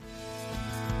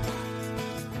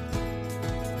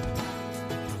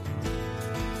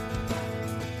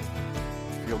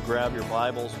grab your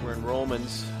Bibles. We're in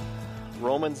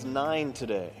Romans 9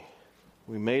 today.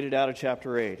 We made it out of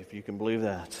chapter 8, if you can believe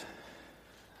that.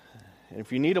 And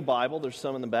if you need a Bible, there's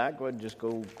some in the back. Go ahead and just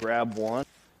go grab one.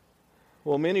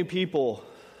 Well, many people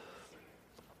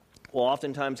will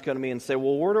oftentimes come to me and say,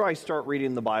 well, where do I start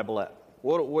reading the Bible at?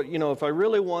 What if I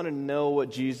really want to know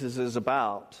what Jesus is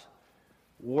about,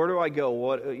 where do I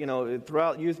go?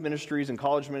 Throughout youth ministries and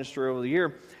college ministry over the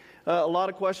year, a lot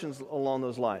of questions along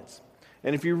those lines.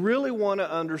 And if you really want to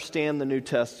understand the New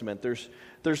Testament,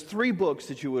 there's three books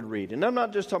that you would read. And I'm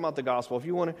not just talking about the gospel. If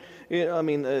you want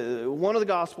to, one of the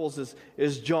gospels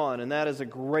is John, and that is a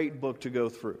great book to go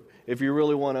through if you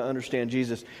really want to understand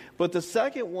Jesus. But the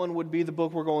second one would be the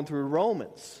book we're going through,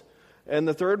 Romans. And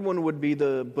the third one would be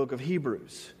the book of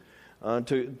Hebrews.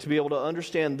 To be able to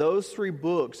understand those three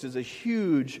books is a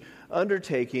huge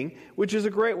undertaking, which is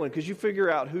a great one because you figure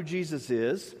out who Jesus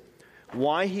is,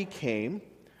 why he came,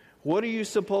 what are you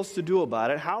supposed to do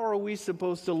about it, how are we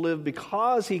supposed to live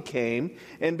because he came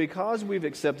and because we've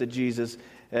accepted Jesus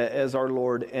as our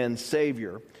Lord and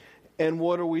Savior, and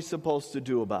what are we supposed to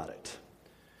do about it.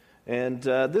 And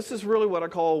this is really what I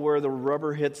call where the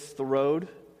rubber hits the road.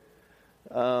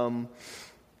 I'm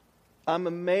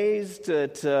amazed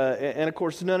at, and of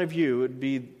course none of you would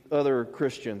be other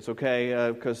Christians,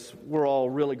 okay, because we're all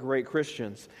really great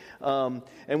Christians, and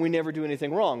we never do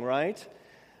anything wrong, right?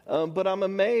 But I'm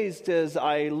amazed as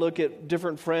I look at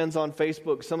different friends on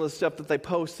Facebook, some of the stuff that they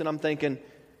post, and I'm thinking,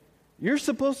 you're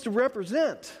supposed to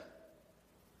represent.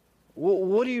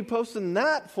 What are you posting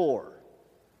that for?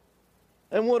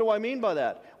 And what do I mean by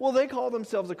that? Well, they call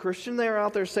themselves a Christian. They're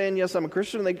out there saying, yes, I'm a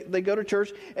Christian. They go to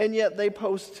church, and yet they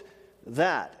post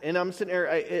that. And I'm sitting there,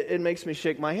 it makes me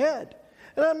shake my head.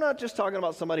 And I'm not just talking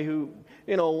about somebody who,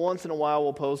 once in a while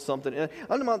will post something. I'm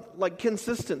talking about like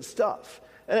consistent stuff.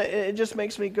 And it just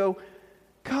makes me go,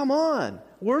 come on.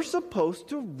 We're supposed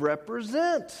to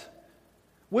represent.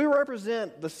 We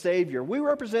represent the Savior. We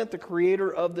represent the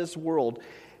Creator of this world.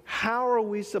 How are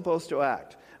we supposed to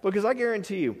act? Because I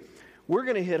guarantee you, we're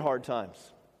going to hit hard times.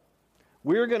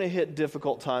 We're going to hit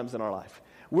difficult times in our life.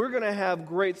 We're going to have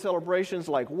great celebrations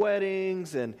like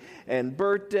weddings and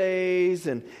birthdays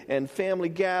and family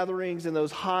gatherings and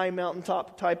those high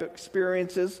mountaintop type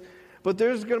experiences. But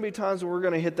there's going to be times when we're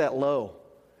going to hit that low.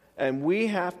 And we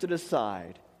have to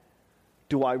decide,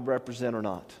 do I represent or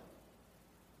not?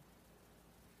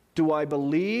 Do I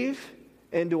believe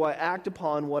and do I act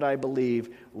upon what I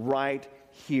believe right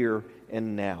here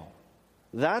and now?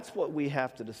 That's what we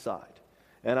have to decide.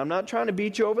 And I'm not trying to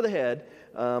beat you over the head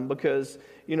because,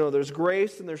 there's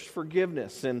grace and there's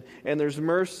forgiveness and there's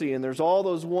mercy and there's all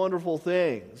those wonderful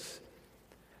things.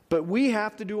 But we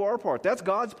have to do our part. That's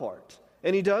God's part.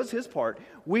 And He does His part.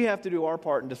 We have to do our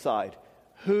part and decide,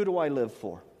 who do I live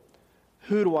for?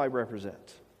 Who do I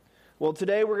represent? Well,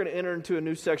 today we're going to enter into a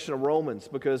new section of Romans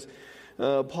because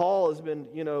Paul has been,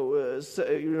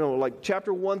 like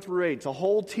chapter 1 through 8. It's a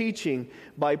whole teaching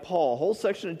by Paul, a whole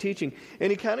section of teaching.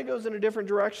 And he kind of goes in a different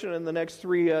direction in the next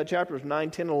three chapters, 9,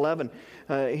 10, and 11.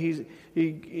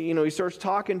 He starts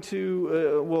talking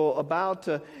about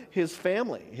his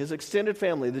family, his extended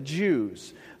family, the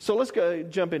Jews. So let's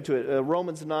jump into it.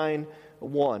 Romans 9,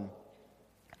 1.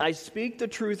 I speak the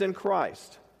truth in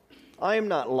Christ. I am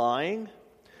not lying.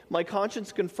 My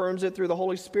conscience confirms it through the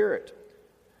Holy Spirit.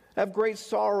 I have great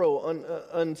sorrow,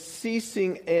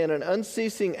 unceasing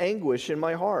anguish in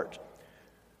my heart.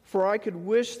 For I could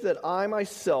wish that I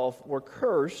myself were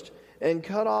cursed and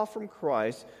cut off from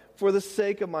Christ for the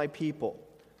sake of my people,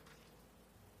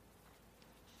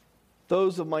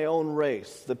 those of my own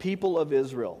race, the people of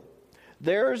Israel.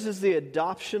 Theirs is the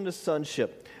adoption to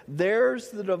sonship. Theirs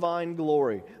the divine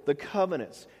glory, the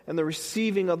covenants, and the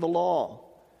receiving of the law,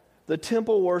 the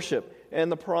temple worship,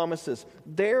 and the promises.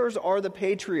 Theirs are the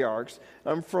patriarchs,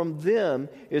 and from them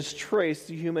is traced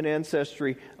the human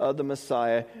ancestry of the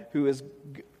Messiah, who is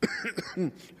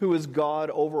who is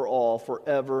God over all,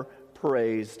 forever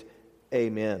praised.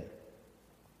 Amen.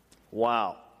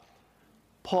 Wow.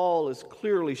 Paul is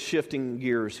clearly shifting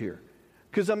gears here.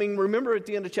 Because, remember at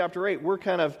the end of chapter 8, we're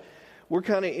kind of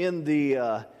in the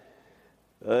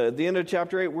end of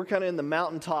chapter 8, we're kind of in the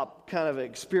mountaintop kind of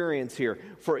experience here.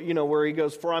 Where he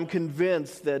goes, for I'm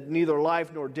convinced that neither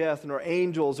life nor death nor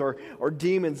angels or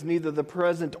demons, neither the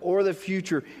present or the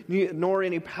future, nor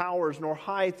any powers, nor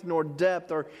height, nor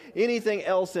depth, or anything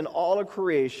else in all of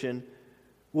creation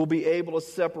will be able to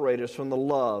separate us from the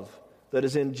love that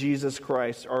is in Jesus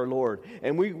Christ our Lord.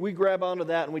 And we grab onto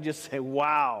that and we just say,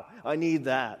 wow, I need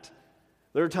that.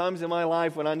 There are times in my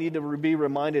life when I need to be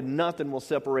reminded nothing will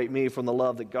separate me from the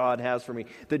love that God has for me,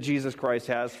 that Jesus Christ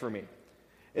has for me.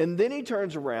 And then he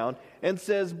turns around and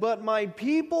says, but my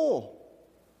people,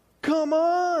 come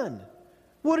on.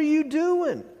 What are you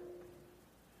doing?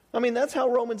 I mean, that's how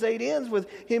Romans 8 ends, with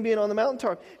him being on the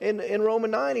mountaintop. In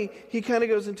Romans 9, he kind of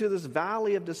goes into this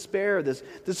valley of despair,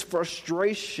 this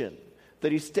frustration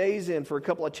that he stays in for a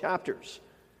couple of chapters.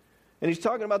 And he's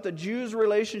talking about the Jews'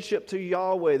 relationship to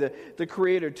Yahweh, the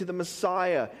Creator, to the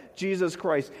Messiah, Jesus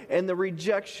Christ, and the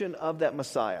rejection of that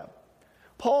Messiah.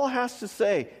 Paul has to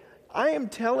say, I am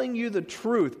telling you the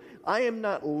truth. I am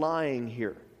not lying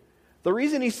here. The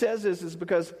reason he says this is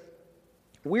because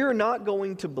we're not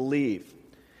going to believe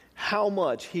how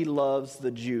much he loves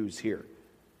the Jews here,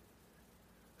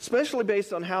 especially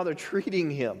based on how they're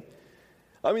treating him.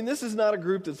 I mean, this is not a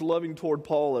group that's loving toward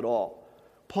Paul at all.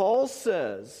 Paul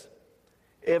says,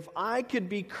 if I could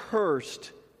be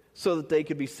cursed so that they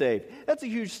could be saved. That's a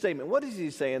huge statement. What is he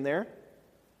saying there?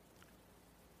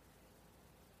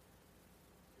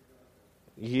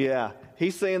 Yeah,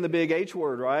 he's saying the big H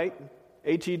word, right?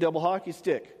 H-E double hockey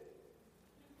stick.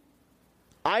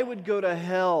 I would go to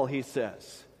hell, he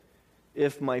says,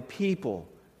 if my people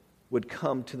would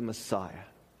come to the Messiah.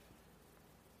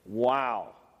 Wow.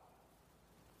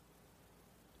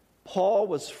 Paul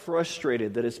was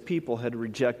frustrated that his people had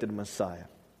rejected the Messiah.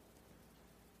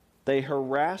 They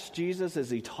harassed Jesus as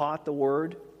he taught the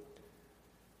word,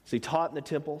 as he taught in the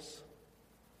temples.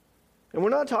 And we're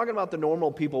not talking about the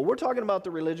normal people. We're talking about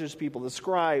the religious people, the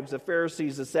scribes, the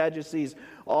Pharisees, the Sadducees,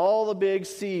 all the big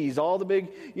C's, all the big,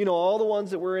 all the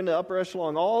ones that were in the upper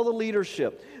echelon, all the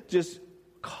leadership, just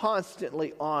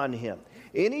constantly on him.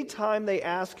 Anytime they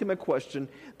ask him a question,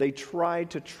 they try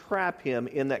to trap him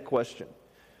in that question.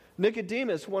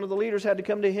 Nicodemus, one of the leaders, had to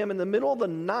come to him in the middle of the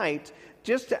night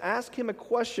just to ask him a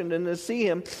question and to see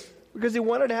him, because he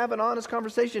wanted to have an honest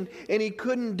conversation, and he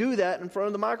couldn't do that in front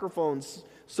of the microphones,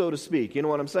 so to speak. You know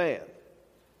what I'm saying?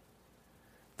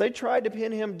 They tried to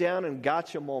pin him down in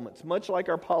gotcha moments, much like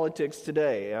our politics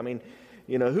today. I mean,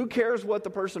 who cares what the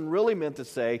person really meant to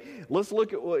say? Let's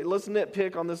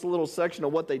nitpick on this little section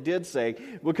of what they did say,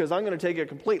 because I'm going to take it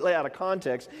completely out of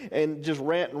context and just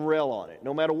rant and rail on it.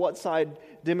 No matter what side,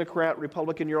 Democrat,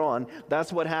 Republican, you're on,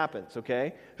 that's what happens,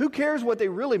 okay? Who cares what they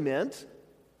really meant?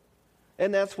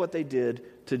 And that's what they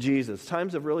did to Jesus.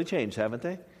 Times have really changed, haven't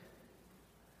they?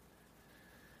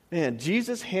 Man,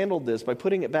 Jesus handled this by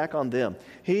putting it back on them.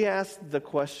 He asked the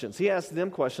questions. He asked them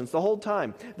questions the whole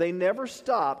time. They never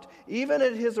stopped. Even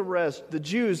at his arrest, the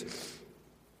Jews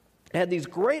had these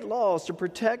great laws to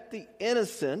protect the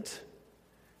innocent,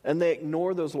 and they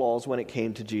ignored those laws when it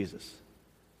came to Jesus.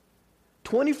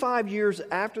 25 years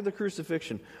after the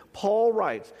crucifixion, Paul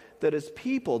writes that his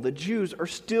people, the Jews, are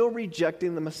still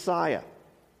rejecting the Messiah.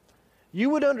 You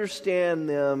would understand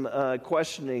them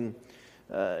questioning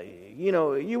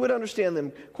you would understand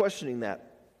them questioning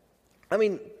that. I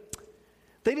mean,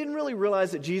 they didn't really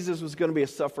realize that Jesus was going to be a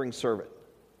suffering servant.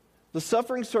 The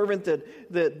suffering servant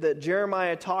that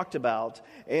Jeremiah talked about,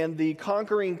 and the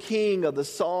conquering king of the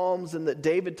Psalms and that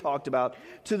David talked about,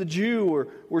 to the Jew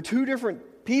were two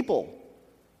different people.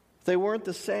 They weren't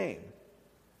the same.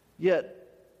 Yet,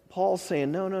 Paul's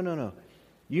saying, no.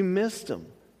 You missed them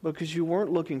because you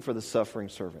weren't looking for the suffering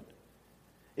servant.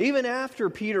 Even after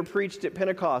Peter preached at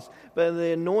Pentecost by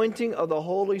the anointing of the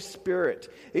Holy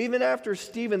Spirit, even after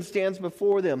Stephen stands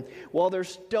before them while they're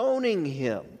stoning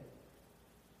him,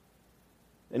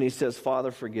 and he says,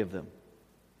 Father, forgive them,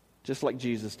 just like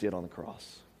Jesus did on the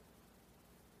cross.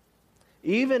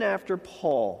 Even after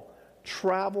Paul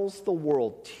travels the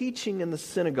world teaching in the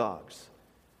synagogues,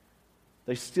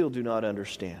 they still do not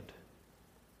understand.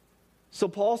 So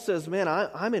Paul says, man,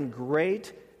 I'm in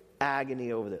great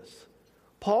agony over this.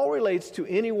 Paul relates to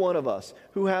any one of us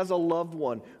who has a loved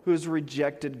one who has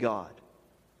rejected God.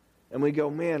 And we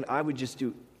go, man, I would just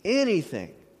do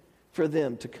anything for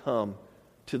them to come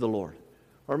to the Lord.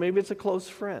 Or maybe it's a close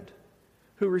friend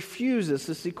who refuses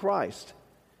to see Christ.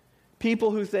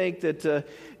 People who think that,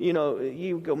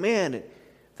 you go, man,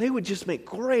 they would just make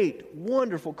great,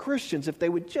 wonderful Christians if they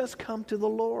would just come to the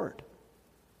Lord.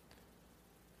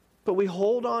 But we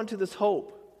hold on to this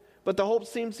hope. But the hope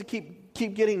seems to keep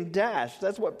getting dashed.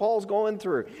 That's what Paul's going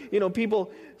through.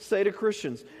 People say to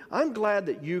Christians, I'm glad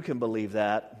that you can believe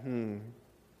that. I'm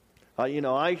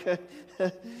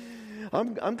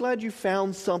glad you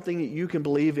found something that you can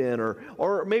believe in.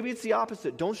 Or maybe it's the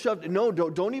opposite.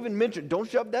 Don't even mention, don't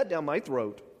shove that down my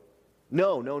throat.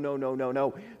 No.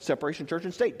 Separation church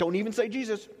and state. Don't even say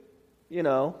Jesus.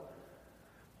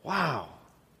 Wow.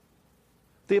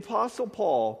 The Apostle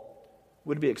Paul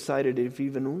would be excited if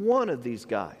even one of these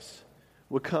guys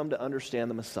would come to understand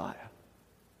the Messiah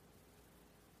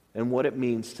and what it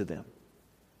means to them.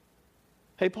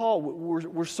 Hey, Paul,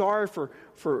 we're sorry for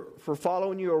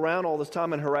following you around all this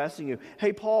time and harassing you.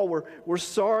 Hey, Paul, we're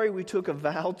sorry we took a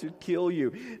vow to kill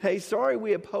you. Hey, sorry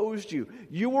we opposed you.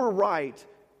 You were right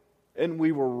and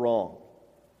we were wrong.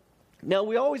 Now,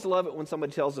 we always love it when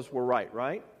somebody tells us we're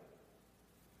right?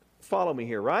 Follow me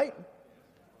here, right?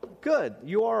 Good.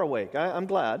 You are awake. I'm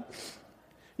glad.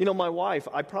 You know, my wife,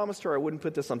 I promised her I wouldn't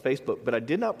put this on Facebook, but I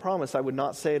did not promise I would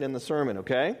not say it in the sermon,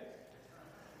 okay?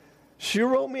 She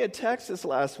wrote me a text this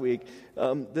last week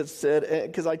that said,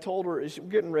 because I told her, she's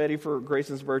getting ready for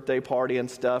Grayson's birthday party and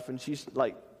stuff, and she's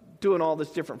like doing all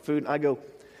this different food, and I go,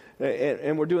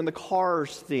 and we're doing the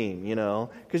Cars theme, you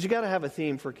know, because you got to have a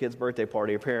theme for a kid's birthday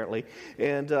party, apparently.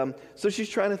 And so she's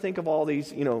trying to think of all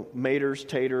these, you know, maters,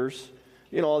 taters,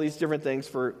 you know, all these different things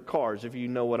for cars, if you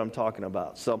know what I'm talking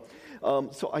about. So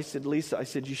I said, Lisa,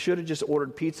 you should have just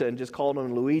ordered pizza and just called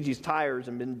them Luigi's Tires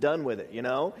and been done with it, you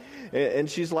know? And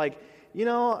she's like, you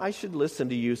know, I should listen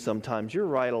to you sometimes. You're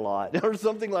right a lot. Or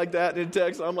something like that in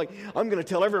text. I'm like, I'm going to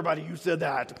tell everybody you said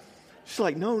that. She's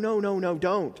like, no,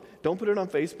 don't. Don't put it on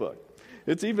Facebook.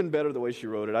 It's even better the way she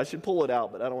wrote it. I should pull it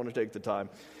out, but I don't want to take the time.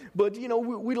 But, you know,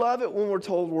 we love it when we're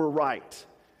told we're right.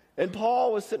 And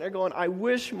Paul was sitting there going, I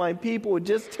wish my people would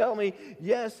just tell me,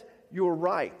 yes, you're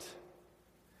right.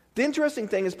 The interesting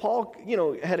thing is Paul, you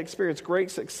know, had experienced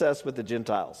great success with the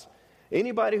Gentiles.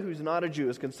 Anybody who's not a Jew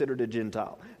is considered a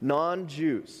Gentile.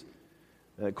 Non-Jews.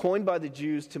 Coined by the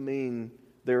Jews to mean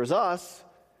there's us,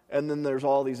 and then there's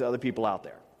all these other people out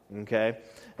there. Okay?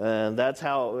 And that's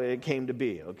how it came to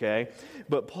be. Okay?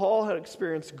 But Paul had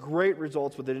experienced great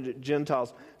results with the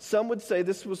Gentiles. Some would say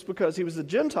this was because he was a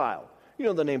Gentile. You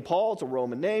know, the name Paul, it's a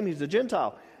Roman name. He's a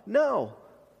Gentile. No.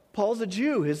 Paul's a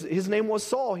Jew. His name was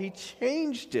Saul. He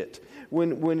changed it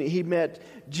when he met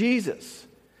Jesus.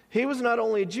 He was not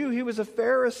only a Jew, he was a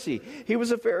Pharisee. He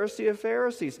was a Pharisee of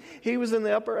Pharisees. He was in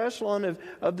the upper echelon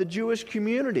of the Jewish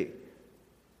community.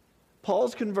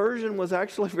 Paul's conversion was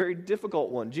actually a very difficult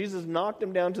one. Jesus knocked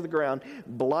him down to the ground,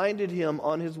 blinded him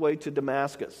on his way to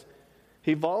Damascus.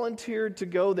 He volunteered to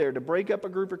go there, to break up a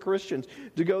group of Christians,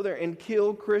 to go there and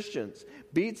kill Christians,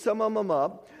 beat some of them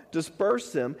up,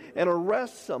 disperse them, and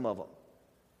arrest some of them.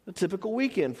 A typical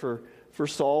weekend for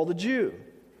Saul the Jew.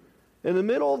 In the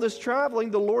middle of this traveling,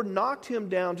 the Lord knocked him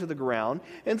down to the ground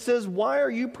and says, why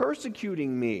are you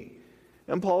persecuting me?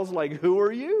 And Paul's like, who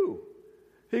are you?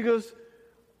 He goes,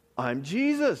 I'm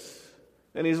Jesus.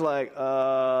 And he's like,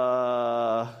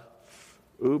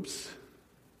 oops.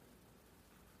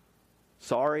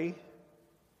 Sorry.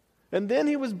 And then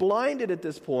he was blinded at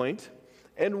this point,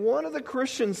 and one of the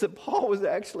Christians that Paul was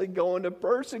actually going to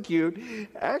persecute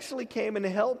actually came and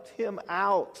helped him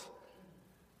out.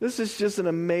 This is just an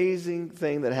amazing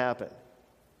thing that happened.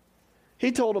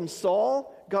 He told him,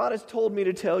 Saul, God has told me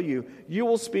to tell you, you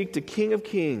will speak to King of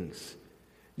Kings.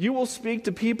 You will speak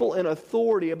to people in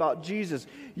authority about Jesus.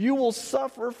 You will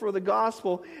suffer for the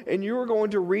gospel, and you are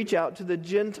going to reach out to the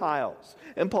Gentiles.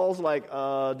 And Paul's like,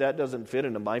 that doesn't fit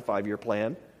into my 5-year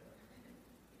plan.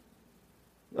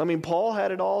 I mean, Paul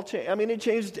had it all changed. I mean, it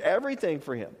changed everything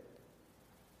for him.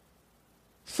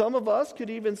 Some of us could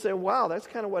even say, wow, that's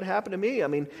kind of what happened to me. I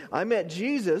mean, I met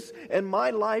Jesus and my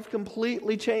life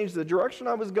completely changed. The direction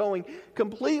I was going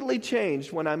completely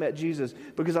changed when I met Jesus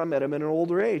because I met him in an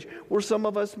older age. Or some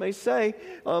of us may say,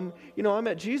 you know, I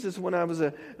met Jesus when I was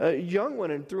a young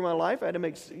one, and through my life I had to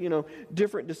make, you know,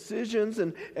 different decisions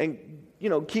and you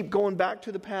know, keep going back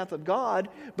to the path of God,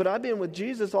 but I've been with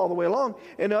Jesus all the way along.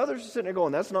 And others are sitting there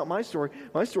going, that's not my story.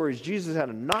 My story is Jesus had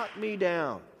to knock me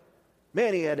down.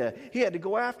 Man, he had to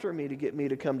go after me to get me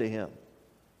to come to him.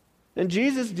 And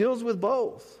Jesus deals with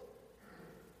both.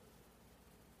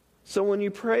 So when you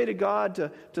pray to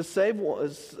God to save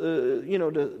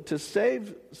to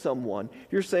save someone,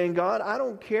 you're saying, God, I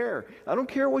don't care. I don't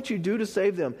care what you do to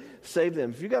save them. Save them.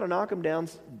 If you got to knock them down,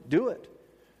 do it.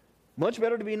 Much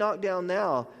better to be knocked down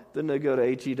now than to go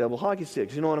to HE double hockey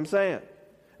sticks. You know what I'm saying?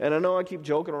 And I know I keep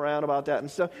joking around about that and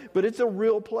stuff, but it's a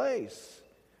real place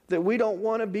that we don't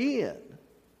want to be in.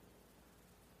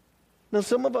 Now,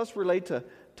 some of us relate to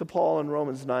Paul in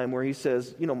Romans 9 where he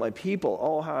says, you know, my people,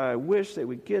 oh, how I wish they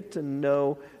would get to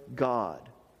know God.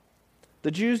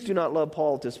 The Jews do not love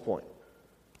Paul at this point.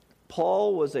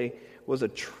 Paul was a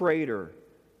traitor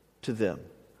to them.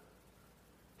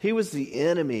 He was the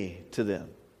enemy to them.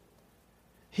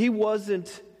 He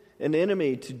wasn't an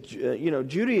enemy to,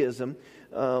 Judaism,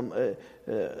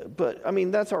 but, I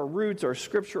mean, that's our roots, our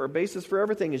scripture, our basis for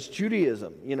everything is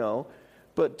Judaism, you know.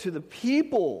 But to the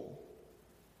people,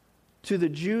 to the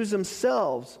Jews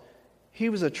themselves, he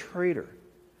was a traitor.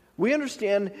 We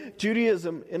understand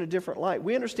Judaism in a different light.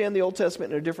 We understand the Old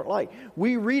Testament in a different light.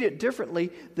 We read it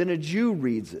differently than a Jew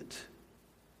reads it.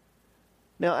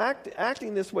 Now,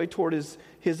 acting this way toward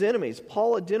his enemies,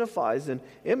 Paul identifies and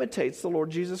imitates the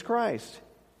Lord Jesus Christ.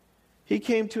 He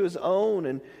came to his own,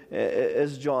 and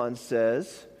as John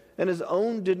says, and his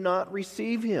own did not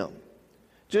receive him.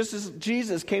 Just as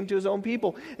Jesus came to his own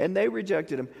people, and they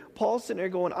rejected him. Paul's sitting there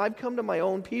going, I've come to my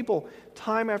own people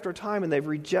time after time, and they've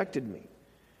rejected me.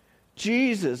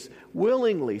 Jesus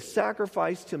willingly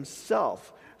sacrificed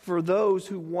himself for those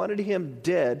who wanted him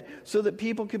dead so that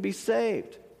people could be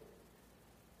saved.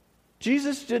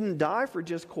 Jesus didn't die for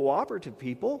just cooperative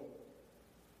people.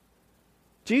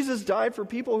 Jesus died for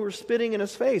people who were spitting in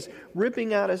his face,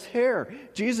 ripping out his hair.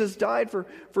 Jesus died for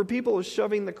people who were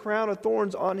shoving the crown of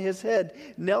thorns on his head,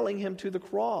 nailing him to the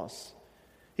cross.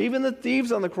 Even the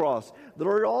thieves on the cross,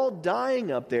 they're all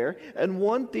dying up there, and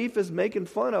one thief is making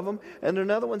fun of them, and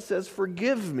another one says,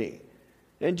 forgive me.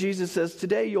 And Jesus says,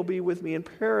 today you'll be with me in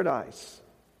paradise.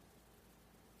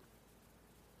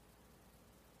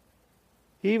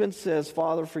 He even says,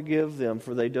 Father, forgive them,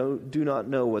 for they do not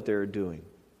know what they're doing.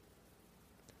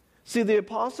 See, the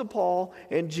Apostle Paul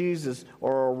and Jesus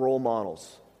are our role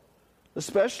models,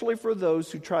 especially for those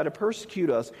who try to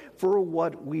persecute us for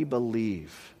what we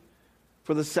believe,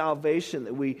 for the salvation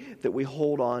that we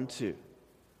hold on to.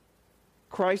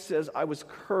 Christ says, I was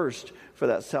cursed for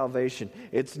that salvation.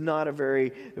 It's not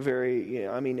a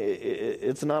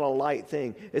it's not a light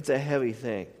thing. It's a heavy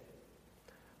thing.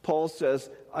 Paul says,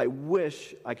 I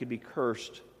wish I could be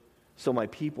cursed so my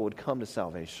people would come to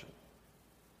salvation.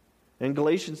 In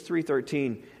Galatians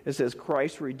 3:13, it says,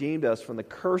 Christ redeemed us from the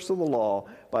curse of the law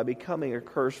by becoming a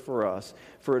curse for us.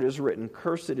 For it is written,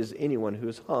 cursed is anyone who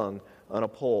is hung on a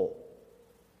pole.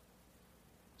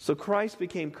 So Christ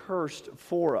became cursed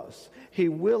for us. He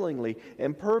willingly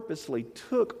and purposely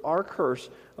took our curse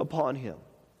upon him.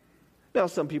 Now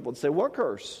some people would say, what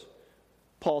curse?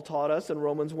 Paul taught us in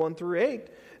Romans 1-8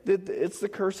 that it's the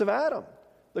curse of Adam,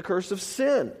 the curse of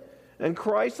sin. And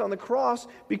Christ on the cross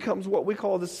becomes what we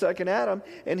call the second Adam,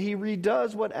 and he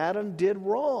redoes what Adam did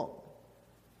wrong.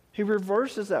 He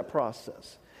reverses that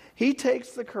process. He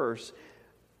takes the curse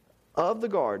of the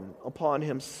garden upon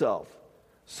himself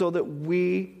so that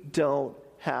we don't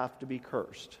have to be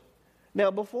cursed. Now,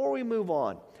 before we move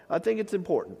on, I think it's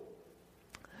important.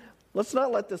 Let's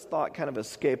not let this thought kind of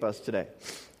escape us today.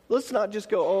 Let's not just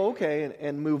go, oh, okay,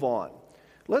 and move on.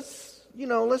 Let's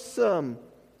know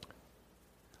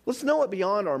it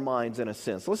beyond our minds in a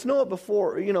sense. Let's know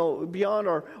it beyond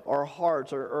our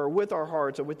hearts or with our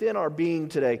hearts or within our being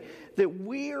today, that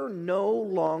we are no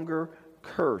longer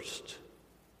cursed.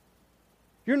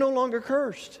 You're no longer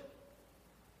cursed.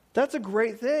 That's a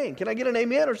great thing. Can I get an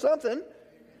amen or something?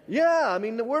 Yeah,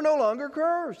 we're no longer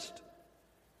cursed.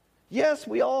 Yes,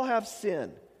 we all have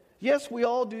sin. Yes, we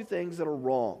all do things that are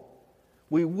wrong.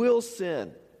 We will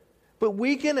sin. But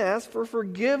we can ask for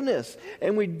forgiveness,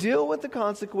 and we deal with the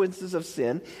consequences of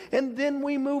sin, and then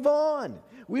we move on.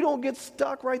 We don't get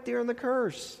stuck right there in the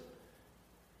curse.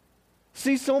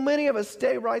 See, so many of us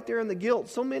stay right there in the guilt.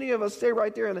 So many of us stay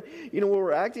right there in where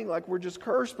we're acting like we're just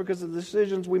cursed because of the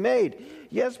decisions we made.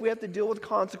 Yes, we have to deal with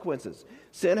consequences.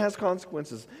 Sin has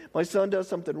consequences. My son does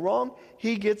something wrong,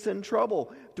 he gets in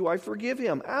trouble. Do I forgive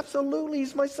him? Absolutely,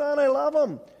 he's my son, I love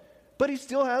him. But he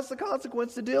still has the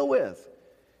consequence to deal with.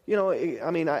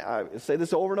 I say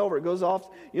this over and over. It goes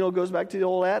back to the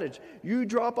old adage. You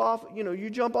jump off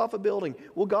a building.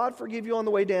 Will God forgive you on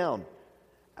the way down?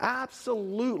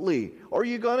 Absolutely. Or are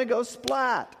you going to go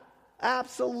splat?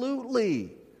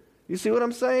 Absolutely. You see what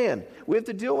I'm saying? We have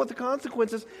to deal with the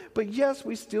consequences, but yes,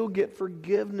 we still get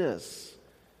forgiveness.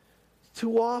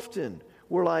 Too often,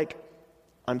 we're like,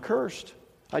 I'm cursed.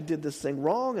 I did this thing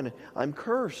wrong and I'm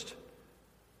cursed.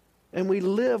 And we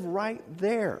live right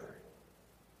there.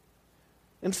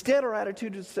 Instead, our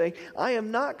attitude is to say, I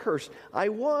am not cursed. I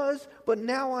was, but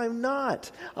now I'm not.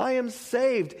 I am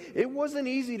saved. It wasn't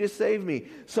easy to save me.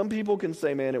 Some people can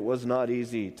say, man, it was not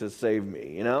easy to save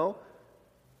me, And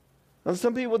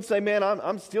some people would say, man,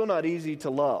 I'm still not easy to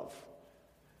love.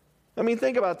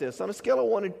 Think about this. On a scale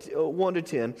of 1 to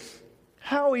 10,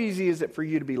 how easy is it for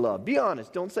you to be loved? Be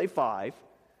honest. Don't say 5,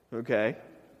 okay?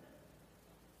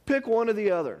 Pick one or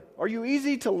the other. Are you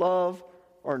easy to love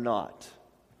or not?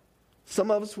 Some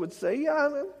of us would say, yeah,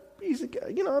 I'm easy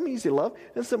to love.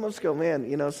 And some of us go, man,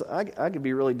 I could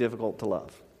be really difficult to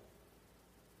love.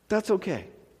 That's okay.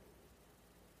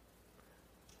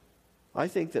 I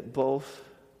think that both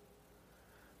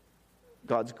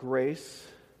God's grace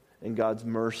and God's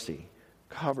mercy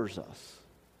covers us.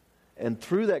 And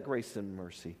through that grace and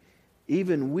mercy,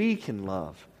 even we can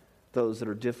love those that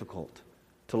are difficult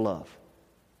to love,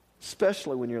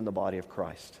 especially when you're in the body of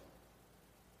Christ.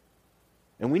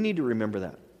 And we need to remember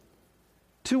that.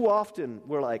 Too often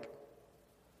we're like,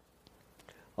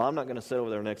 I'm not going to sit over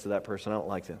there next to that person. I don't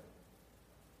like them.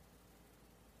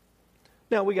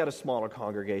 Now, we got a smaller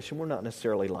congregation. We're not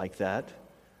necessarily like that.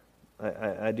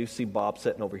 I do see Bob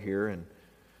sitting over here and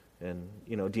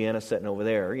Deanna sitting over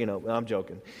there. I'm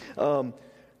joking.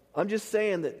 I'm just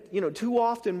saying that, too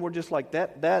often we're just like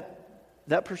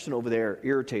that person over there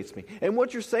irritates me. And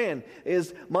what you're saying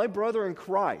is, my brother in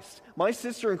Christ, my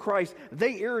sister in Christ,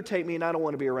 they irritate me and I don't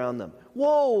want to be around them.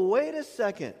 Whoa, wait a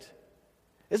second.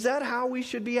 Is that how we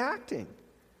should be acting?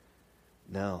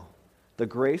 No. The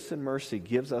grace and mercy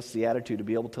gives us the attitude to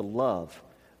be able to love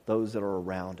those that are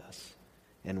around us.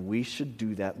 And we should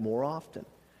do that more often.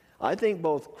 I think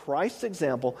both Christ's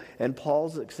example and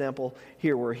Paul's example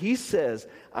here, where he says,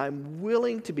 I'm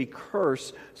willing to be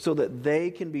cursed so that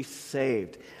they can be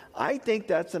saved. I think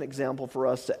that's an example for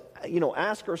us to,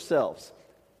 ask ourselves,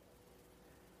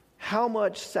 how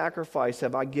much sacrifice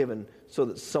have I given so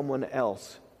that someone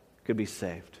else could be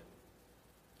saved?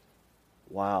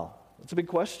 Wow, that's a big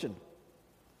question.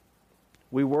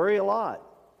 We worry a lot.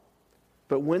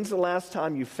 But when's the last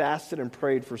time you fasted and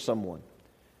prayed for someone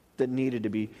that needed to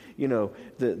be,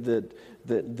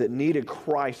 that needed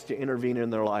Christ to intervene in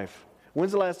their life?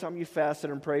 When's the last time you fasted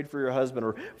and prayed for your husband,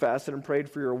 or fasted and prayed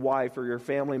for your wife, or your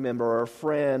family member, or a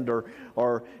friend, or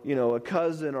a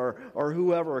cousin, or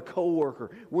whoever, a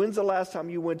coworker? When's the last time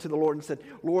you went to the Lord and said,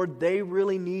 Lord, they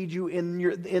really need you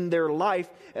in their life,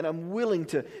 and I'm willing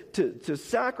to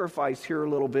sacrifice here a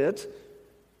little bit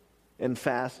and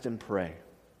fast and pray?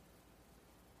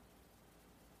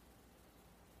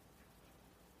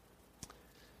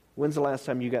 When's the last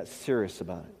time you got serious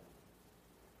about it?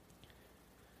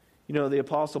 The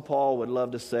Apostle Paul would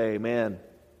love to say, man,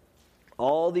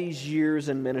 all these years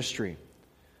in ministry,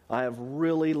 I have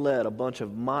really led a bunch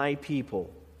of my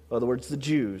people, in other words, the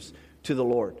Jews, to the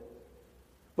Lord.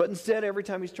 But instead, every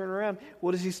time he's turned around,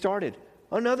 what has he started?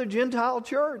 Another Gentile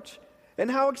church. And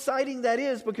how exciting that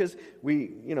is, because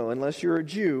we, unless you're a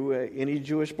Jew, any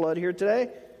Jewish blood here today?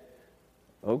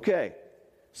 Okay.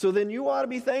 So then you ought to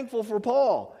be thankful for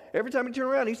Paul. Every time he turned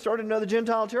around, he started another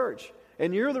Gentile church.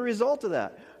 And you're the result of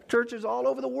that. Churches all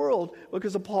over the world,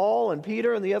 because of Paul and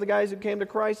Peter and the other guys who came to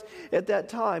Christ at that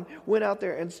time, went out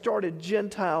there and started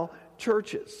Gentile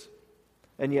churches.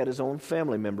 And yet his own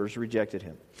family members rejected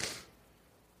him.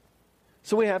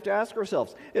 So we have to ask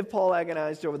ourselves, if Paul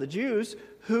agonized over the Jews,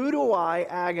 who do I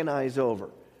agonize over?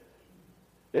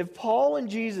 If Paul and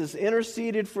Jesus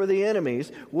interceded for the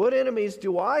enemies, what enemies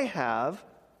do I have?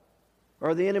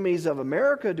 Or the enemies of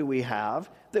America do we have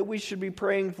that we should be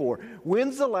praying for?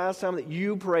 When's the last time that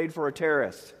you prayed for a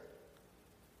terrorist?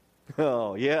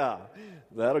 Oh, yeah.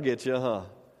 That'll get you, huh?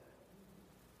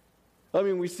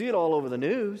 We see it all over the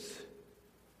news.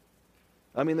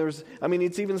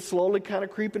 It's even slowly kind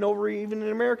of creeping over even in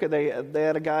America. They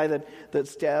had a guy that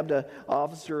stabbed an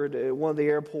officer at one of the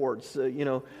airports,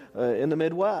 in the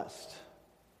Midwest,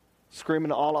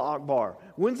 screaming Allah Akbar.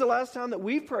 When's the last time that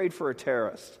we've prayed for a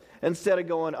terrorist? Instead of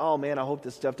going, oh man, I hope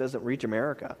this stuff doesn't reach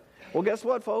America. Well, guess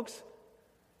what, folks?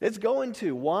 It's going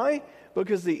to. Why?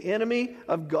 Because the enemy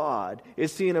of God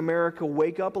is seeing America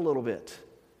wake up a little bit.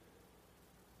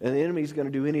 And the enemy's going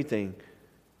to do anything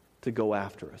to go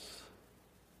after us.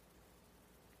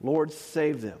 Lord,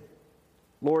 save them.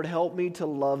 Lord, help me to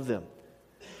love them.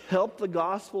 Help the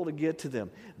gospel to get to them.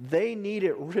 They need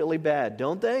it really bad,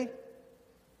 don't they?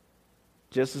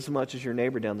 Just as much as your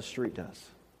neighbor down the street does.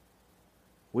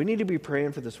 We need to be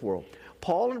praying for this world.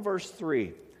 Paul in verse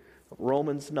 3,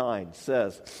 Romans 9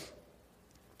 says,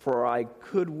 for I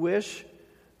could wish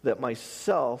that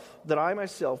I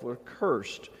myself were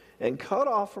cursed and cut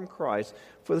off from Christ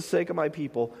for the sake of my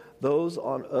people, those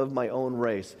of my own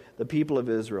race, the people of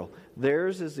Israel.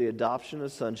 Theirs is the adoption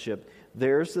of sonship.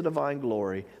 Theirs the divine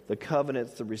glory, the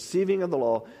covenants, the receiving of the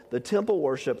law, the temple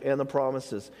worship, and the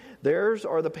promises. Theirs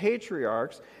are the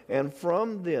patriarchs, and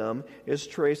from them is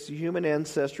traced the human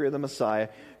ancestry of the Messiah,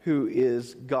 who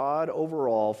is God over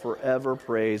all, forever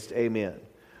praised. Amen.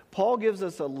 Paul gives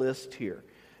us a list here.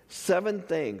 7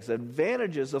 things,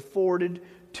 advantages afforded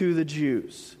to the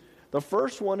Jews. The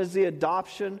first one is the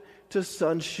adoption to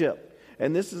sonship.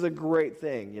 And this is a great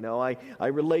thing. I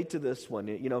relate to this one.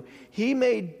 He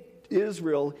made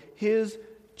Israel his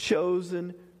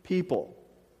chosen people.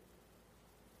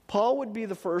 Paul would be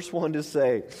the first one to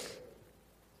say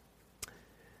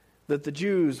that the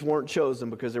Jews weren't chosen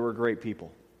because they were great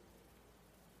people.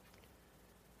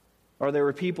 Or they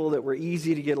were people that were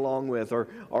easy to get along with.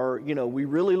 Or we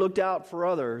really looked out for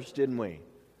others, didn't we?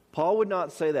 Paul would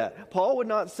not say that. Paul would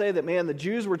not say that, man, the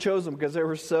Jews were chosen because they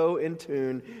were so in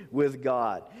tune with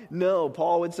God. No,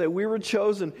 Paul would say we were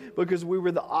chosen because we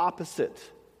were the opposite.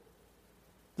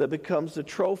 That becomes the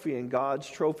trophy in God's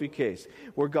trophy case,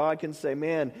 where God can say,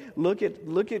 man,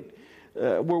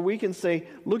 where we can say,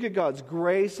 look at God's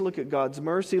grace, look at God's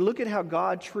mercy, look at how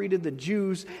God treated the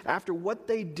Jews after what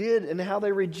they did and how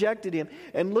they rejected Him,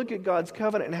 and look at God's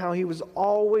covenant and how He was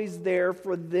always there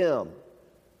for them.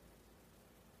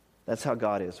 That's how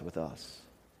God is with us.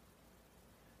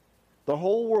 The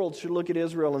whole world should look at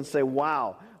Israel and say,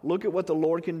 wow, look at what the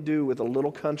Lord can do with a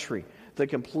little country that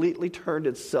completely turned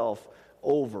itself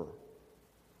over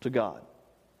to God.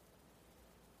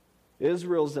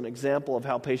 Israel is an example of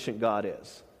how patient God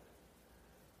is,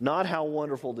 not how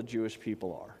wonderful the Jewish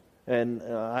people are. And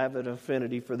I have an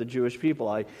affinity for the Jewish people.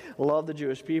 I love the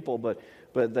Jewish people, but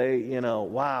they,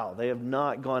 wow, they have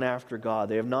not gone after God.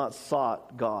 They have not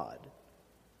sought God.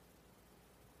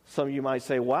 Some of you might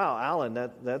say, wow, Alan,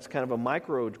 that's kind of a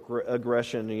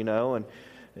microaggression,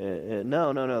 and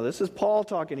no. This is Paul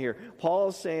talking here. Paul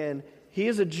is saying he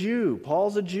is a Jew.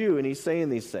 Paul's a Jew, and he's saying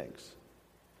these things.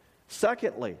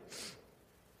 Secondly,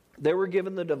 they were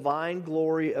given the divine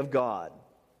glory of God.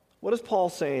 What is Paul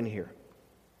saying here?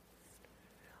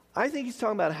 I think he's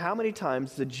talking about how many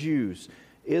times the Jews,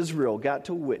 Israel, got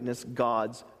to witness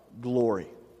God's glory.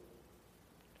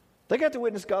 They got to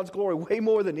witness God's glory way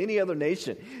more than any other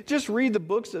nation. Just read the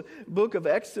book of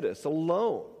Exodus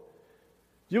alone.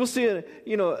 You'll see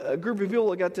a group of people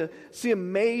that got to see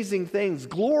amazing things,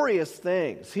 glorious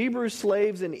things. Hebrew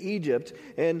slaves in Egypt,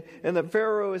 and the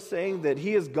Pharaoh is saying that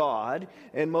he is God,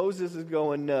 and Moses is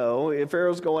going, no. And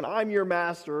Pharaoh's going, I'm your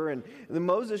master. And then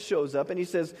Moses shows up and he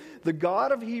says, the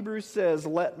God of Hebrews says,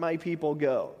 let my people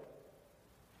go.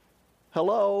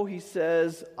 Hello, he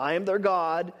says, I am their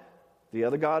God. The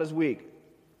other God is weak.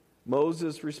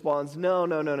 Moses responds,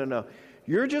 no.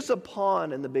 You're just a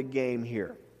pawn in the big game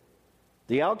here.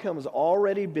 The outcome has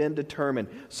already been determined,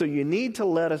 so you need to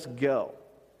let us go.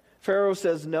 Pharaoh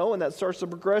says no, and that starts the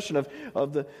progression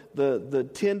of the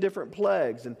 10 different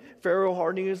plagues, and Pharaoh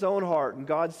hardening his own heart, and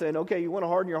God saying, okay, you want to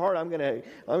harden your heart? I'm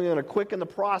going to quicken the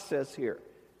process here.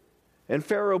 And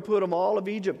Pharaoh put them all of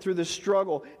Egypt through this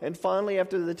struggle. And finally,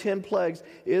 after the 10 plagues,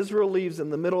 Israel leaves in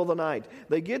the middle of the night.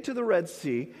 They get to the Red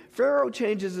Sea. Pharaoh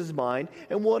changes his mind.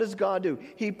 And what does God do?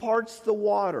 He parts the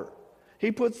water.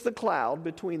 He puts the cloud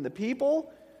between the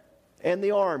people and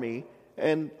the army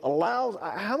and allows...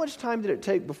 How much time did it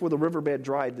take before the riverbed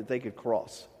dried that they could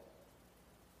cross?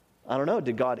 I don't know.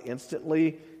 Did God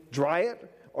instantly dry it?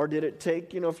 Or did it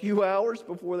take, a few hours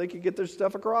before they could get their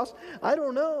stuff across? I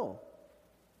don't know.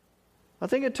 I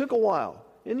think it took a while.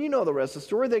 And you know the rest of the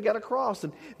story. They got across.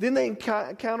 And then they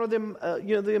encountered them,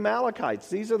 the Amalekites.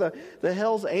 These are the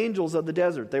Hell's Angels of the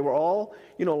desert. They were all,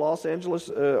 Los Angeles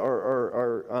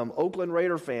or Oakland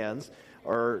Raider fans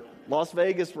or Las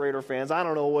Vegas Raider fans. I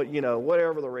don't know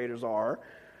whatever the Raiders are.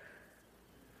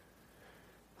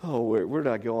 Oh, where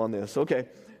did I go on this? Okay.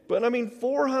 But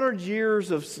 400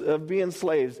 years of being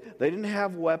slaves. They didn't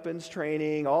have weapons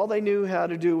training. All they knew how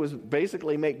to do was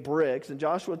basically make bricks. And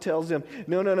Joshua tells them,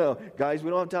 no, guys, we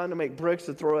don't have time to make bricks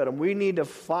to throw at them. We need to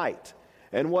fight.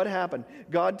 And what happened?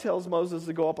 God tells Moses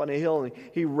to go up on a hill, and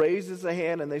he raises a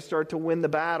hand, and they start to win the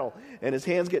battle. And his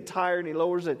hands get tired, and he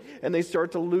lowers it, and they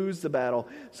start to lose the battle.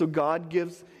 So God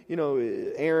gives,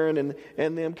 Aaron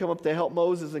and them come up to help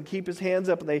Moses and keep his hands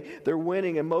up, and they're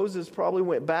winning. And Moses probably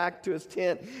went back to his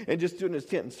tent and just stood in his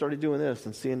tent and started doing this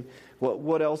and seeing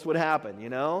what else would happen,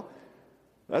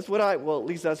 That's what at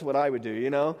least that's what I would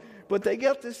do, But they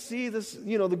get to see this,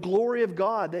 the glory of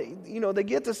God. They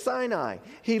get to Sinai.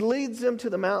 He leads them to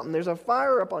the mountain. There's a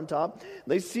fire up on top.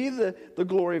 They see the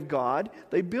glory of God.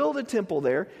 They build a temple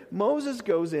there. Moses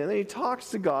goes in and he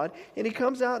talks to God, and he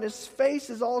comes out and his face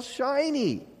is all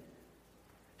shiny.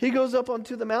 He goes up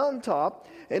onto the mountaintop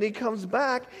and he comes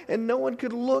back and no one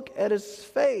could look at his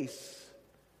face.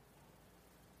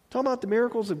 Talking about the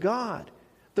miracles of God.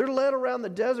 They're led around the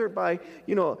desert by,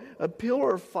 a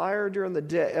pillar of fire during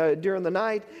the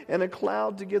night and a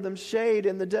cloud to give them shade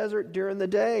in the desert during the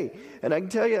day. And I can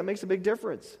tell you that makes a big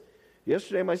difference.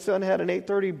 Yesterday my son had an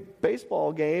 8:30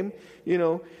 baseball game,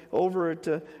 over at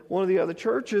one of the other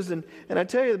churches. And I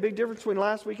tell you the big difference between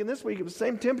last week and this week, it was the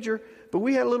same temperature, but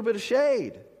we had a little bit of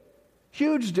shade.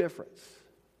 Huge difference.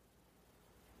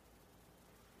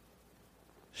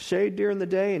 Shade during the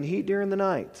day and heat during the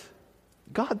night.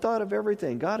 God thought of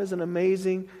everything. God is an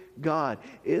amazing God.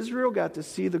 Israel got to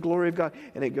see the glory of God,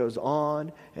 and it goes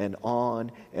on and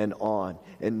on and on.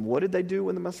 And what did they do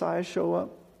when the Messiah showed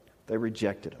up? They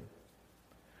rejected him.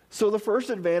 So the first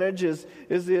advantage is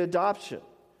the adoption.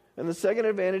 And the second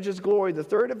advantage is glory. The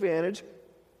third advantage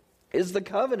is the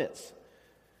covenants.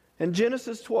 In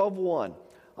Genesis 12:1,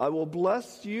 I will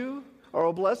bless you, or I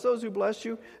will bless those who bless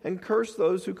you, and curse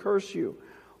those who curse you.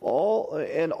 All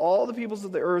the peoples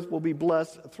of the earth will be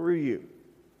blessed through you.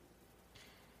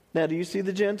 Now, do you see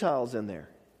the Gentiles in there?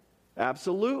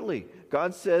 Absolutely.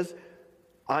 God says,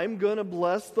 I'm going to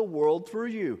bless the world through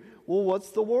you. Well,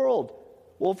 what's the world?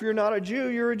 Well, if you're not a Jew,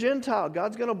 you're a Gentile.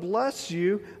 God's going to bless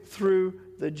you through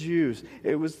the Jews.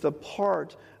 It was the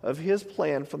part of his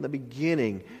plan from the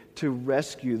beginning to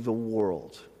rescue the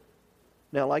world.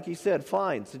 Now, like he said,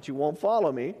 fine, since you won't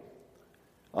follow me,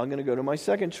 I'm going to go to my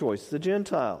second choice, the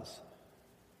Gentiles.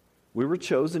 We were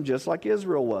chosen just like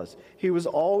Israel was. He was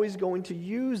always going to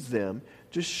use them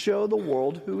to show the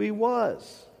world who he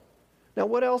was. Now,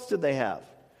 what else did they have?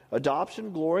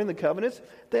 Adoption, glory, and the covenants.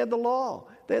 They had the law.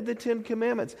 They had the 10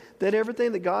 Commandments. They had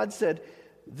everything that God said,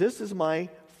 this is my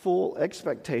full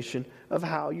expectation of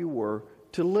how you were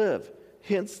to live.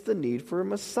 Hence the need for a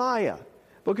Messiah.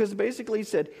 Because basically he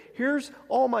said, here's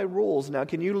all my rules. Now,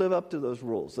 can you live up to those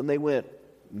rules? And they went,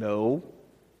 no.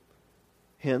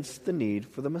 Hence the need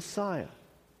for the Messiah.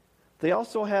 They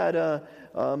also had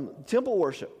temple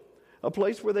worship, a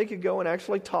place where they could go and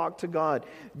actually talk to God.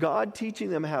 God teaching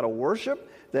them how to worship.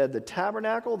 They had the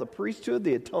tabernacle, the priesthood,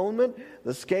 the atonement,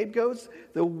 the scapegoats,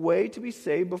 the way to be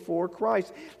saved before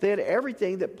Christ. They had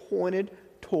everything that pointed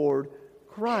toward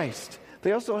Christ.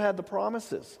 They also had the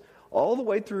promises. All the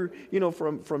way through,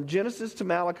 from Genesis to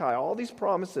Malachi, all these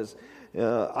promises.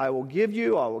 I will give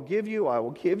you, I will give you, I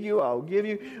will give you, I will give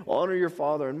you. Honor your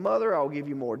father and mother, I will give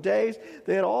you more days.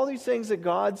 They had all these things that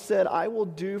God said, I will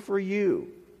do for you.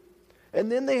 And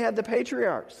then they had the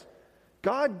patriarchs.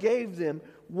 God gave them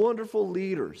wonderful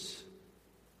leaders.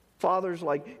 Fathers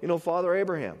like, Father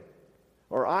Abraham,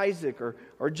 or Isaac,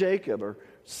 or Jacob, or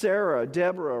Sarah,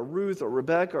 Deborah, or Ruth, or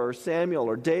Rebecca, or Samuel,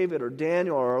 or David, or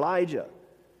Daniel, or Elijah.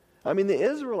 I mean, the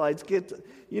Israelites get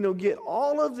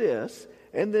all of this,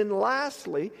 and then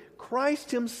lastly,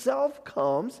 Christ himself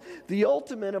comes, the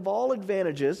ultimate of all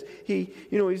advantages. He's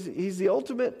the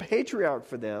ultimate patriarch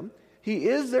for them. He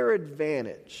is their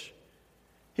advantage.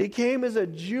 He came as a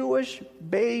Jewish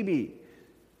baby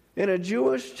in a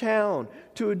Jewish town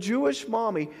to a Jewish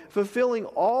mommy, fulfilling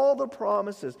all the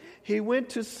promises. He went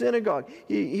to synagogue.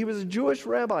 He was a Jewish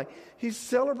rabbi. He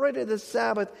celebrated the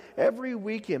Sabbath every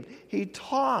weekend. He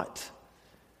taught.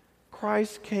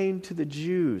 Christ came to the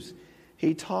Jews.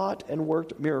 He taught and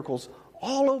worked miracles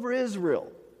all over Israel,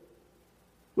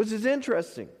 which is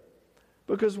interesting.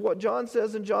 Because what John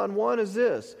says in John 1 is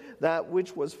this, that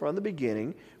which was from the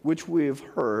beginning, which we have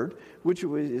heard, which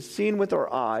is seen with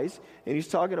our eyes, and he's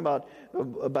talking about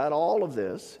all of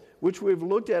this, which we've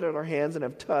looked at in our hands and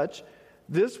have touched,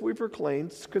 this we proclaim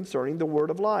concerning the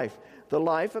word of life. The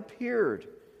life appeared.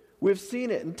 We've seen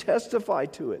it and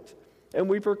testified to it. And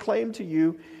we proclaim to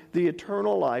you the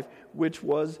eternal life, which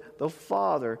was the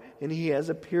Father, and he has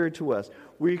appeared to us.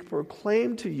 We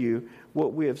proclaim to you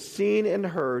what we have seen and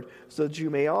heard, so that you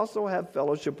may also have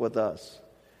fellowship with us.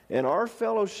 And our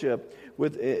fellowship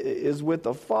is with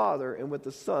the Father and with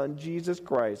the Son, Jesus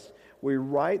Christ. We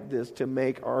write this to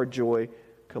make our joy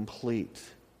complete.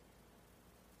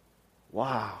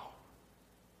 Wow.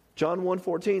 John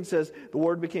 1:14 says, the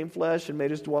Word became flesh and made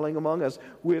his dwelling among us.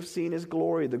 We have seen his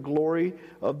glory, the glory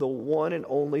of the one and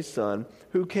only Son,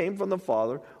 who came from the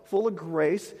Father, full of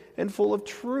grace and full of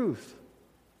truth.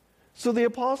 So the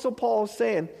Apostle Paul is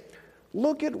saying,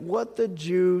 look at what the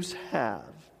Jews have.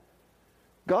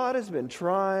 God has been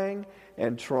trying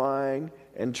and trying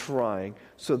and trying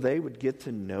so they would get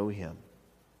to know him.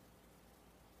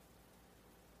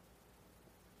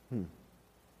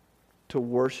 To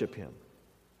worship him.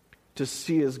 To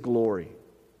see his glory.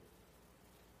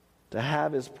 To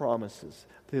have his promises,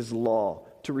 his law.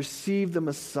 To receive the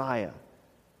Messiah.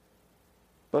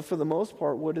 But for the most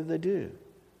part, what did they do?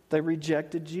 They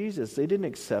rejected Jesus. They didn't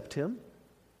accept him.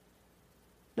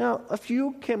 Now, a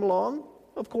few came along,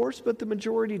 of course, but the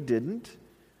majority didn't.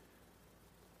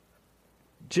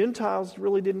 Gentiles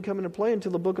really didn't come into play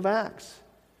until the book of Acts.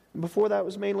 And before that, it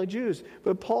was mainly Jews.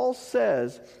 But Paul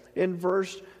says in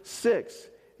verse 6,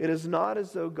 it is not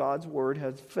as though God's word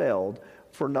has failed,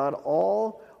 for not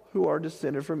all who are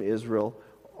descended from Israel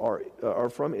are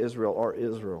from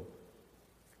Israel.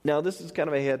 Now, this is kind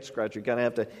of a head scratcher. You kind of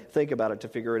have to think about it to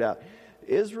figure it out.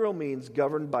 Israel means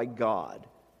governed by God.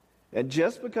 And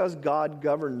just because God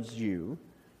governs you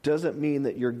doesn't mean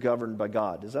that you're governed by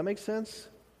God. Does that make sense?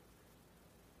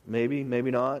 Maybe,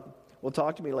 maybe not. Well,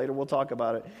 talk to me later. We'll talk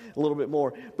about it a little bit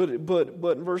more. But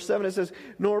in verse 7 it says,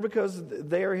 nor because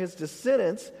they are his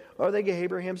descendants are they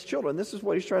Abraham's children. This is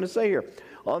what he's trying to say here.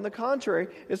 On the contrary,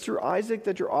 it's through Isaac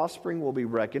that your offspring will be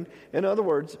reckoned. In other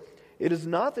words, it is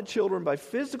not the children by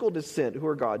physical descent who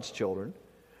are God's children,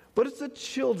 but it's the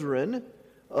children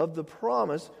of the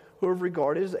promise who are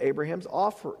regarded as Abraham's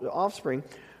offspring.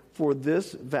 For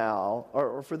this vow,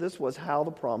 or for this was how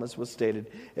the promise was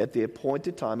stated: at the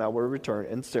appointed time I will return,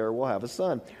 and Sarah will have a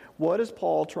son. What is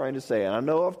Paul trying to say? And I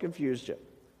know I've confused you.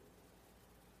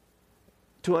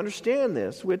 To understand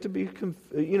this, we have to be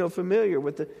familiar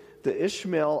with the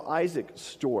Ishmael-Isaac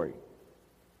story.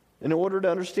 In order to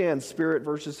understand spirit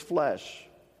versus flesh.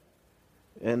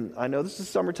 And I know this is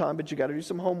summertime, but you got to do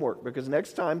some homework, because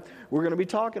next time we're going to be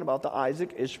talking about the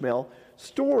Isaac-Ishmael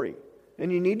story.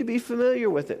 And you need to be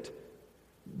familiar with it.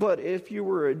 But if you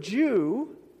were a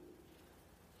Jew,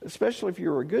 especially if you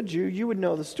were a good Jew, you would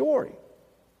know the story.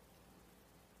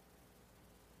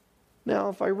 Now,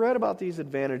 if I read about these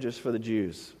advantages for the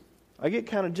Jews, I get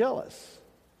kind of jealous.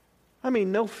 I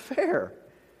mean, no fair.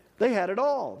 They had it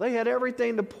all. They had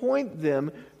everything to point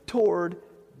them toward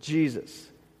Jesus.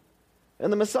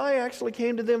 And the Messiah actually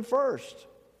came to them first.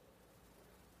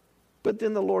 But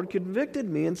then the Lord convicted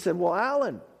me and said, well,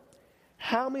 Alan,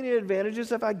 how many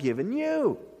advantages have I given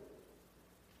you?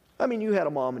 I mean, you had a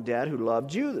mom and dad who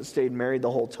loved you, that stayed married the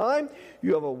whole time.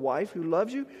 You have a wife who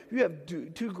loves you. You have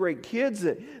two great kids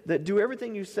that do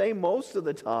everything you say most of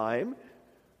the time.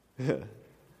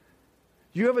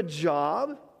 You have a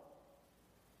job.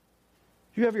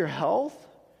 You have your health.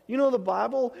 You know the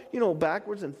Bible,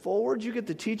 backwards and forwards. You get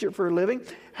to teach it for a living.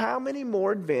 How many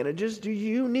more advantages do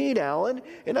you need, Alan?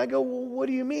 And I go, well, what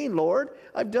do you mean, Lord?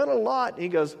 I've done a lot. And he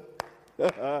goes,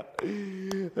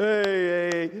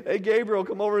 hey, Gabriel,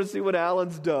 come over and see what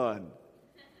Alan's done.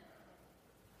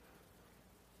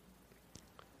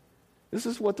 This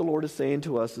is what the Lord is saying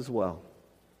to us as well.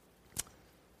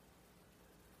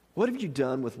 What have you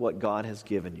done with what God has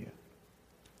given you?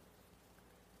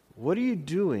 What are you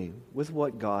doing with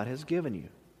what God has given you?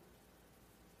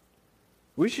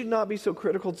 We should not be so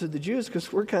critical to the Jews,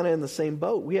 because we're kind of in the same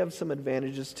boat. We have some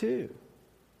advantages too.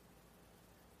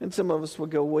 And some of us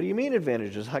would go, what do you mean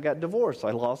advantages? I got divorced.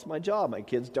 I lost my job. My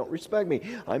kids don't respect me.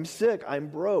 I'm sick. I'm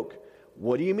broke.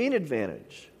 What do you mean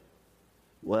advantage?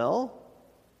 Well,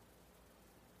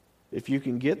 if you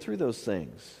can get through those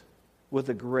things with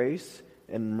the grace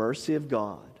and mercy of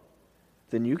God,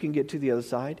 then you can get to the other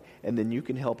side, and then you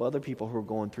can help other people who are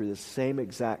going through the same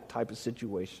exact type of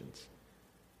situations.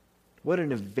 What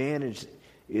an advantage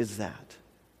is that?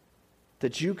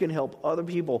 That you can help other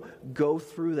people go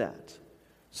through that.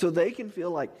 So they can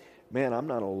feel like, man, I'm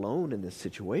not alone in this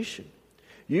situation.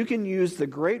 You can use the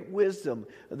great wisdom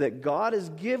that God has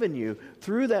given you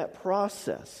through that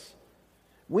process.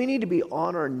 We need to be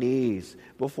on our knees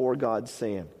before God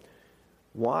saying,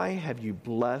 why have you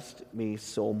blessed me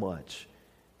so much?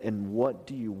 And what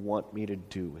do you want me to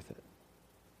do with it?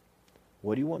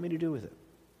 What do you want me to do with it?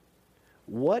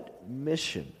 What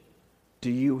mission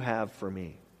do you have for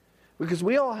me? Because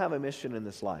we all have a mission in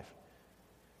this life.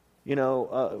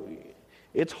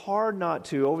 It's hard not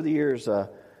to. Over the years,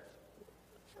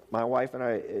 my wife and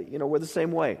I, we're the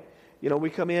same way. We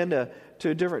come into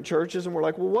different churches and we're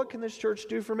like, well, what can this church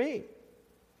do for me?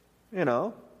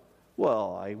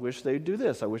 Well, I wish they'd do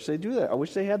this. I wish they'd do that. I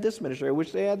wish they had this ministry. I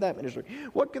wish they had that ministry.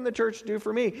 What can the church do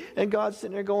for me? And God's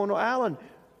sitting there going, well, Alan,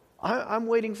 I'm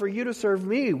waiting for you to serve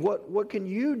me. What can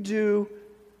you do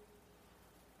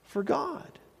for God?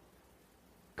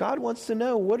 God wants to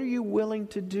know, what are you willing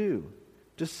to do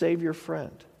to save your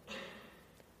friend?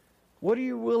 What are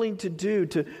you willing to do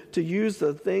to use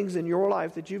the things in your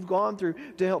life that you've gone through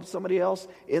to help somebody else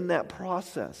in that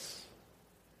process?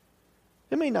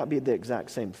 It may not be the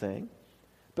exact same thing,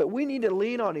 but we need to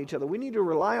lean on each other. We need to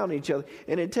rely on each other,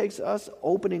 and it takes us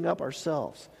opening up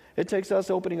ourselves. It takes us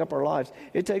opening up our lives.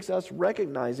 It takes us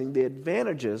recognizing the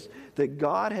advantages that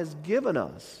God has given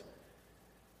us.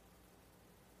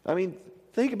 I mean,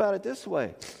 think about it this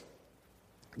way.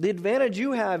 The advantage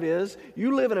you have is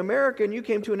you live in America and you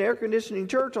came to an air conditioning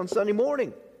church on Sunday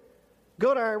morning.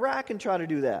 Go to Iraq and try to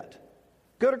do that.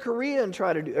 Go to Korea and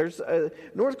try to do, or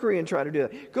North Korea and try to do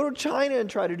that. Go to China and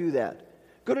try to do that.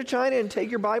 Go to China and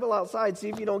take your Bible outside, see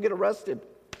if you don't get arrested.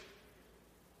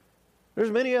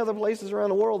 There's many other places around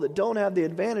the world that don't have the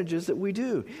advantages that we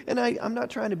do. And I'm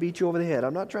not trying to beat you over the head.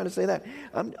 I'm not trying to say that.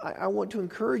 I want to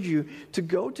encourage you to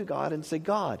go to God and say,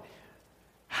 God,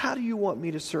 how do you want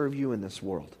me to serve you in this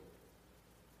world?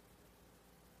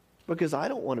 Because I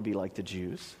don't want to be like the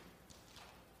Jews.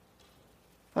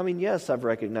 I mean, yes, I've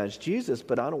recognized Jesus,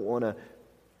 but I don't want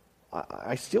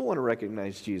I still want to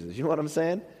recognize Jesus. You know what I'm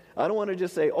saying? I don't want to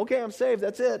just say, okay, I'm saved,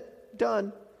 that's it,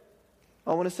 done.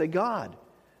 I want to say, God,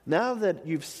 now that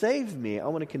you've saved me, I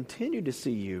want to continue to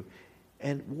see you.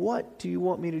 And what do you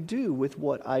want me to do with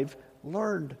what I've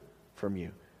learned from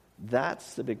you?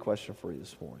 That's the big question for you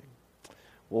this morning.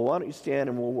 Well, why don't you stand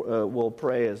and we'll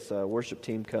pray as worship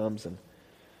team comes and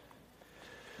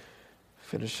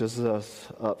finishes us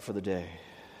up for the day.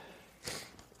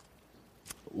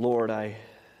 Lord, I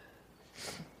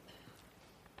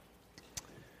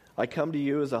come to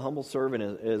you as a humble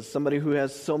servant, as somebody who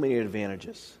has so many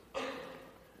advantages.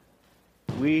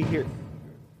 We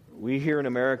here in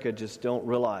America just don't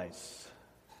realize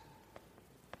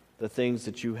the things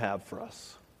that you have for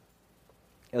us,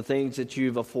 the things that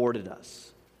you've afforded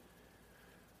us.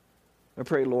 I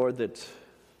pray, Lord, that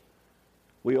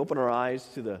we open our eyes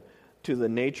to the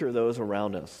nature of those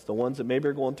around us, the ones that maybe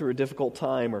are going through a difficult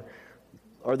time,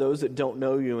 or those that don't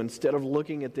know you. Instead of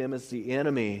looking at them as the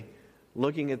enemy,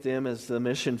 looking at them as the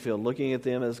mission field, looking at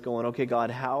them as going, okay,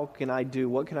 God, how can I do?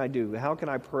 What can I do? How can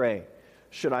I pray?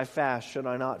 Should I fast? Should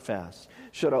I not fast?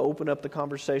 Should I open up the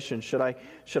conversation? Should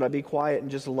I be quiet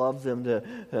and just love them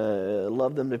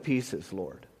to pieces,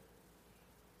 Lord?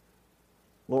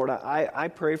 Lord, I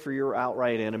pray for your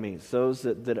outright enemies, those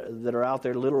that are out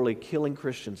there literally killing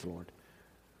Christians, Lord.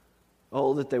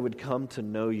 Oh, that they would come to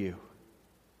know you,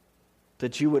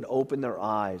 that you would open their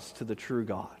eyes to the true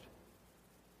God,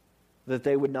 that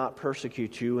they would not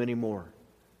persecute you anymore,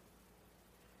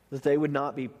 that they would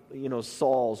not be,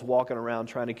 Sauls walking around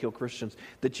trying to kill Christians,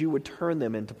 that you would turn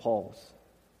them into Pauls.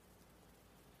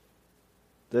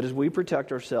 That as we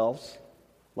protect ourselves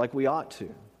like we ought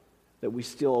to, that we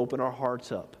still open our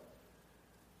hearts up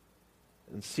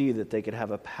and see that they could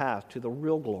have a path to the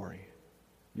real glory,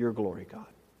 your glory, God.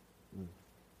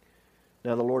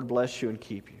 Now the Lord bless you and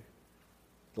keep you.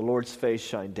 The Lord's face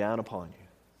shine down upon you.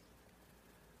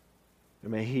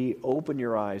 And may He open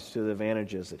your eyes to the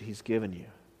advantages that He's given you.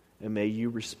 And may you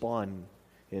respond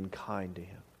in kind to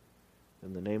Him.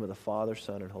 In the name of the Father,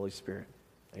 Son, and Holy Spirit.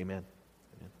 Amen.